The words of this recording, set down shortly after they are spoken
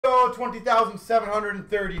to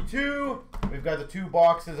 20,732. We've got the 2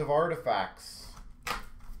 boxes of artifacts.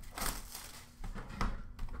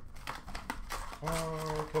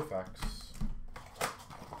 Artifacts.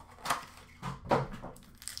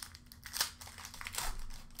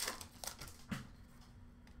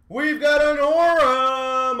 We've got an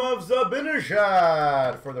Aurum of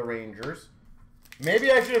Zibanejad for the Rangers.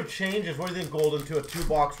 Maybe I should have changed this. What do you think, Golden, to a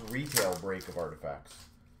 2-box retail break of artifacts?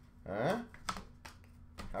 Huh?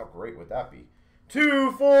 How great would that be?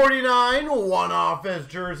 249, one-off as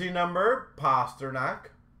jersey number, Pasternak.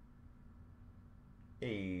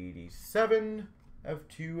 87 of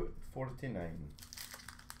 249.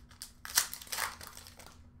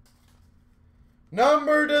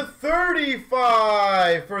 Number to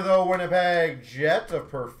 35 for the Winnipeg Jets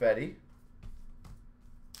of Perfetti.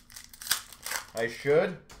 I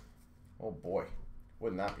should. Oh boy,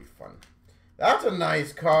 wouldn't that be fun? That's a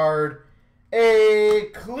nice card. A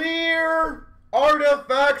clear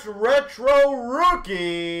Artifacts Retro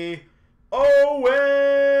Rookie, Owen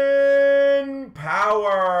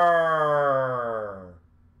Power.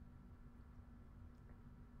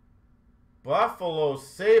 Buffalo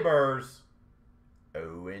Sabres,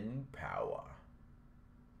 Owen Power.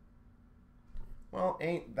 Well,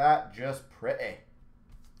 ain't that just pretty?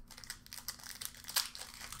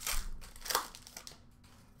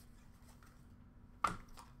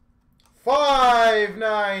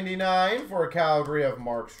 $5.99 for Calgary of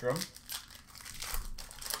Markstrom.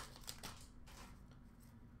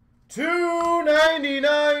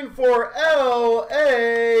 $2.99 for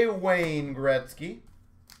LA Wayne Gretzky.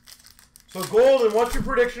 So Golden, what's your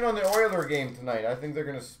prediction on the Oiler game tonight? I think they're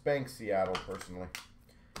going to spank Seattle personally.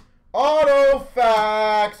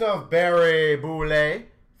 Autofacts of Barry Boulay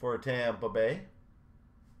for Tampa Bay.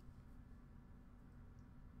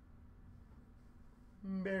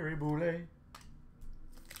 Barry Boulay.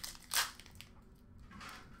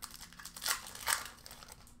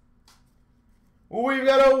 We've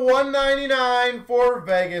got a $1.99 for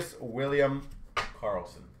Vegas, William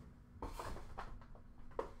Karlsson.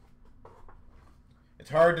 It's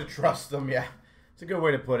hard to trust them, yeah. It's a good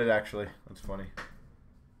way to put it, actually. That's funny.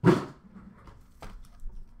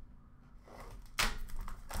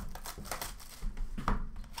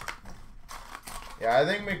 Yeah, I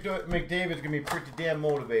think McDavid's going to be pretty damn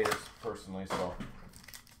motivated, personally, so.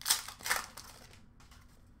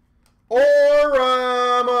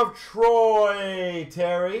 Aurum of Troy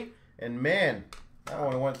Terry. And man, that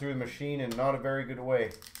one went through the machine in not a very good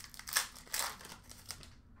way.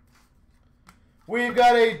 We've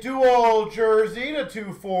got a dual jersey to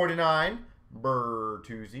 249,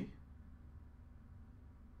 Bertuzzi.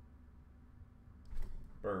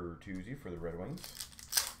 Bertuzzi for the Red Wings.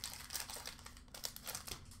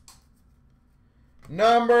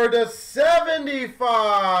 Number to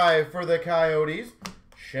 75 for the Coyotes,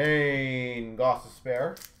 Shane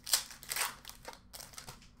Gostisbehere.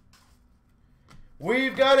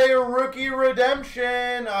 We've got a rookie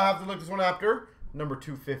redemption. I'll have to look this one after. Number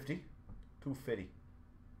 250. 250.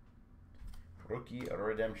 Rookie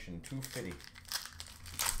redemption, 250.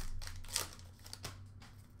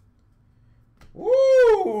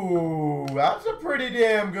 Woo! That's a pretty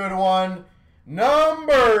damn good one.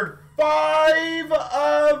 Numbered 5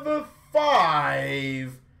 of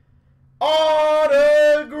 5. Autograph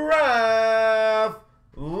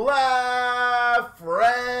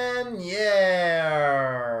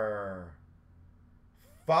Lafreniere.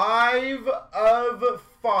 5 of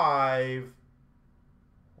 5.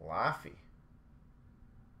 Laffy.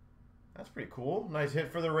 That's pretty cool. Nice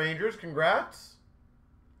hit for the Rangers. Congrats.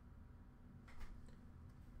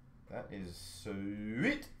 That is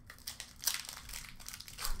sweet.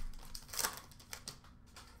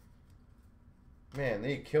 Man,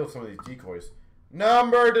 they killed some of these decoys.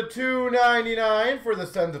 Number to 299 for the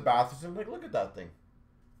Sens of Batherson. Like, look at that thing.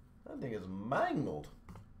 That thing is mangled.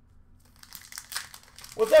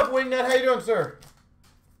 What's up, Wingnut? How you doing, sir?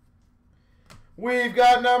 We've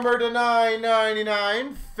got number to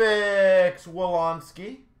 999, Fix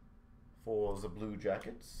Wolonski for the Blue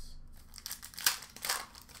Jackets.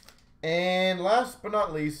 And last but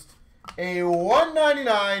not least, a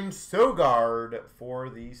 $1.99 Sogard for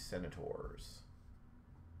the Senators.